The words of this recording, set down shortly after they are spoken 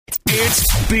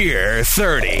It's Beer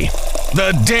 30,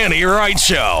 the Danny Wright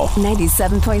Show.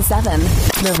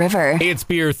 97.7, The River. It's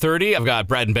Beer 30. I've got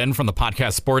Brad and Ben from the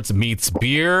podcast Sports Meets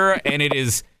Beer, and it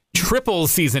is triple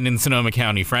season in Sonoma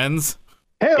County, friends.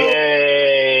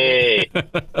 Hey!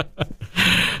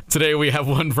 Today we have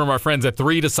one from our friends at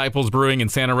Disciples Brewing in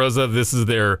Santa Rosa. This is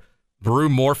their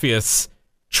Brewmorphious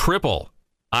triple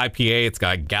IPA. It's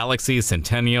got Galaxy,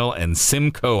 Centennial, and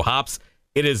Simcoe hops.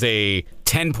 It is a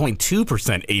 10.2%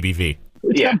 ABV.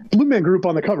 Yeah, Blue Man Group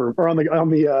on the cover or on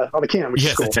the can. Which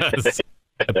yes, is cool. It does.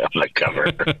 On the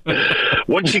cover.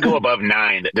 Once you go above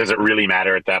 9, does it really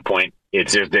matter at that point? It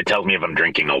tells me if I'm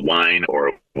drinking a wine or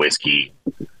a whiskey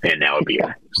and now a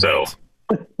beer. So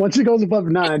once it goes above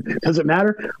 9, does it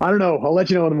matter? I don't know. I'll let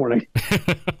you know in the morning.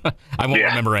 I won't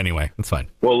remember anyway. That's fine.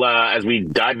 Well, as we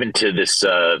dive into this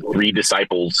Three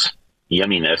Disciples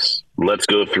yumminess, let's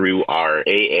go through our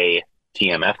AA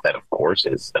TMF. That, of course,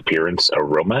 is appearance,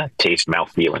 aroma, taste,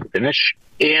 mouthfeel, and finish.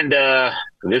 And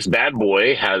this bad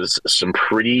boy has some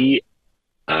pretty,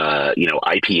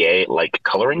 IPA-like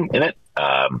coloring in it.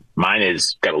 Mine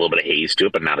has got a little bit of haze to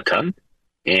it, but not a ton.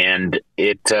 And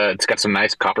it's got some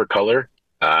nice copper color.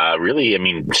 Really,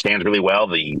 stands really well.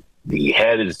 The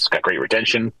head has got great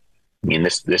retention.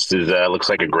 This is looks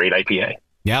like a great IPA.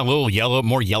 Yeah, a little yellow,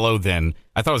 more yellow than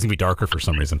I thought it was gonna be darker for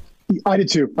some reason. I did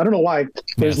too. I don't know why.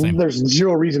 There's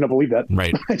zero reason to believe that.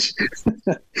 Right.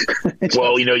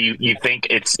 Well, you think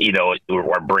it's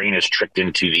our brain is tricked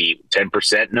into the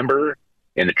 10% number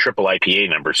and the triple IPA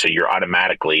number, so you're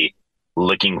automatically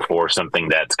looking for something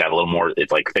that's got a little more.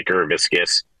 It's like thicker,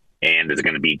 viscous, and is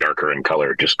going to be darker in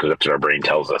color, just because that's what our brain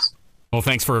tells us. Well,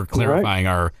 thanks for clarifying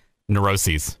our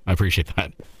neuroses. I appreciate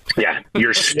that. Yeah,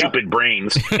 your stupid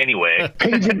brains. Anyway,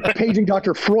 paging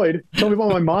Dr. Freud. Tell me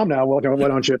about my mom now. Why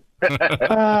don't you?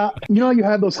 You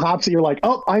have those hops that you're like,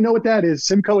 oh, I know what that is.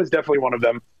 Simcoe is definitely one of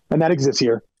them, and that exists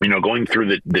here. Going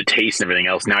through the taste and everything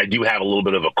else. Now, I do have a little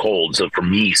bit of a cold, so for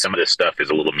me, some of this stuff is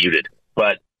a little muted,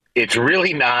 but it's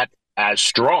really not as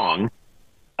strong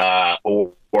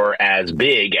or as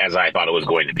big as I thought it was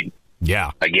going to be.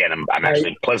 Yeah. Again, I'm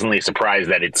actually pleasantly surprised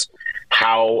that it's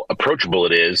how approachable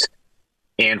it is.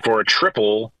 And for a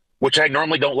triple, which I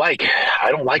normally don't like, I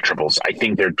don't like triples. I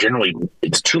think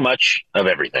it's too much of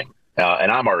everything.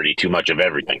 And I'm already too much of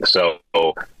everything. So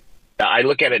I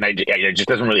look at it and it just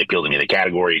doesn't really appeal to me. The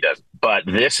category doesn't. But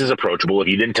this is approachable. If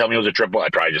you didn't tell me it was a triple,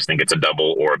 I'd probably just think it's a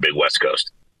double or a big West Coast.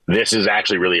 This is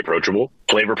actually really approachable.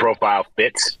 Flavor profile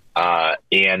fits,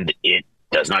 and it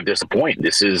does not disappoint.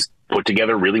 This is put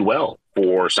together really well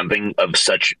for something of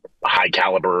such high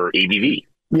caliber ABV.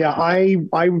 Yeah,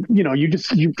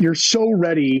 you're so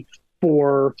ready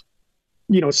for,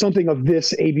 something of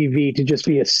this ABV to just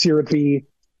be a syrupy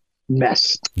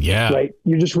mess. Yeah. Right.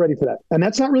 You're just ready for that. And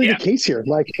that's not really the case here.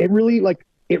 It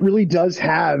really does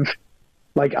have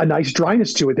like a nice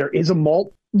dryness to it. There is a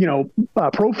malt,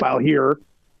 profile here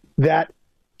that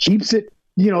keeps it,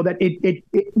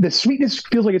 the sweetness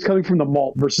feels like it's coming from the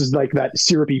malt versus like that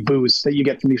syrupy booze that you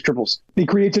get from these triples. It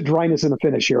creates a dryness in the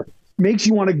finish here. Makes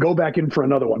you want to go back in for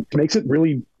another one. It makes it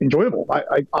really enjoyable.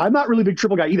 I'm not really a big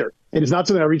triple guy either. It is not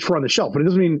something I reach for on the shelf, but it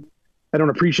doesn't mean I don't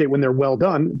appreciate when they're well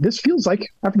done. This feels like,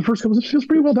 after the first couple, this feels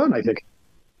pretty well done, I think.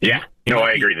 Yeah,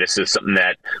 I agree. This is something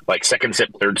that, like, second sip,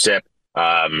 third sip,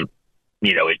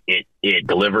 it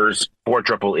delivers. For a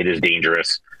triple, it is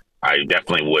dangerous. I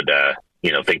definitely would,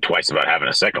 think twice about having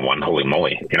a second one. Holy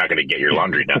moly. You're not going to get your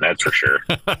laundry done, that's for sure.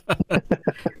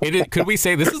 Could we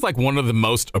say this is like one of the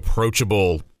most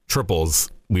approachable triples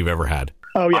we've ever had?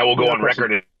 Oh, yeah. I will go on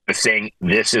record as saying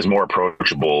this is more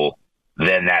approachable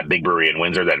than that big brewery in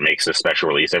Windsor that makes a special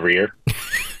release every year.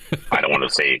 I don't want to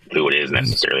say who it is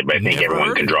necessarily, but I think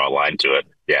everyone can draw a line to it.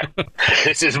 Yeah.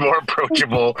 This is more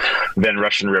approachable than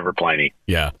Russian River Pliny.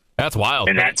 Yeah. That's wild.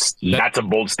 And that's a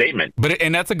bold statement.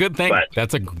 And that's a good thing.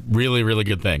 That's a really, really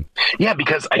good thing. Yeah,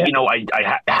 because, I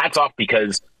hats off,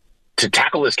 because to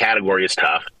tackle this category is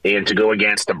tough, and to go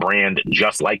against a brand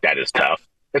just like that is tough.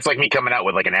 It's like me coming out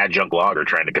with like an adjunct lager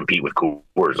trying to compete with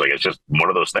Coors. Like, it's just one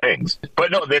of those things.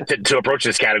 But no, to approach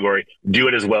this category, do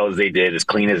it as well as they did, as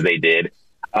clean as they did.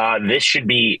 This should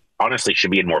be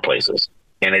in more places.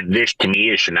 And this, to me,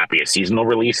 it should not be a seasonal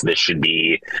release. This should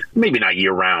be maybe not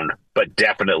year round, but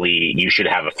definitely you should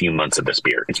have a few months of this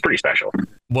beer. It's pretty special.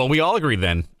 Well, we all agree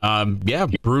then.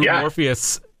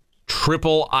 Brewmorphious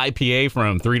triple IPA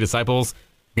from Three Disciples.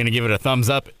 I'm going to give it a thumbs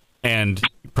up and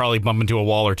probably bump into a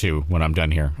wall or two when I'm done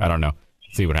here. I don't know.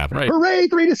 See what happens. Right. Hooray,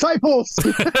 Three Disciples!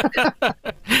 All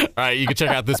right, you can check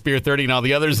out this Beer 30 and all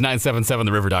the others,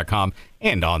 977theriver.com,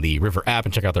 and on the River app,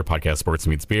 and check out their podcast, Sports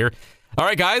Meets Beer. All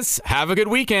right, guys, have a good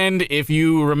weekend. If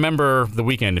you remember the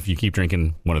weekend, if you keep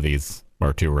drinking one of these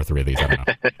or two or three of these, I don't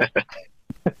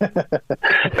know.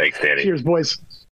 Thanks, Danny. Cheers, boys.